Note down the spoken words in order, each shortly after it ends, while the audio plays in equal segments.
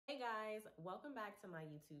Hey guys, welcome back to my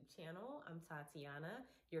YouTube channel. I'm Tatiana,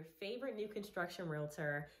 your favorite new construction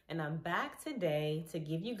realtor, and I'm back today to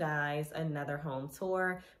give you guys another home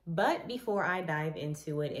tour. But before I dive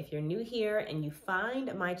into it, if you're new here and you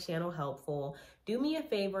find my channel helpful, do me a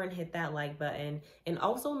favor and hit that like button, and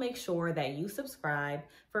also make sure that you subscribe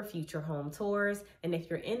for future home tours. And if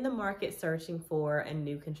you're in the market searching for a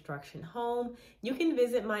new construction home, you can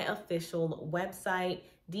visit my official website,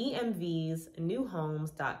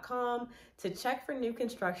 dmvsnewhomes.com, to check for new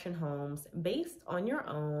construction homes based on your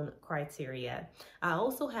own criteria. I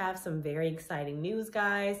also have some very exciting news,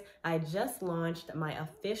 guys. I just launched my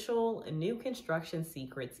official New Construction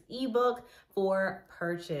Secrets ebook for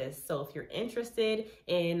purchase. So if you're interested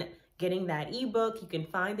in getting that ebook, you can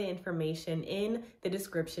find the information in the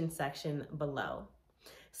description section below.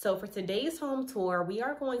 So for today's home tour, we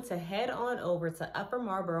are going to head on over to Upper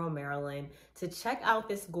Marlboro, Maryland to check out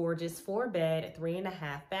this gorgeous 4-bed,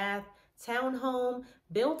 3.5 bath townhome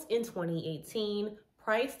built in 2018,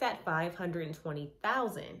 priced at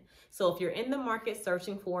 $520,000. So if you're in the market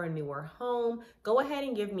searching for a newer home, go ahead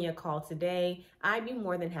and give me a call today. I'd be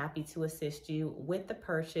more than happy to assist you with the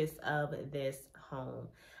purchase of this home.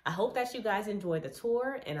 I hope that you guys enjoy the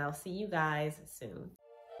tour, and I'll see you guys soon.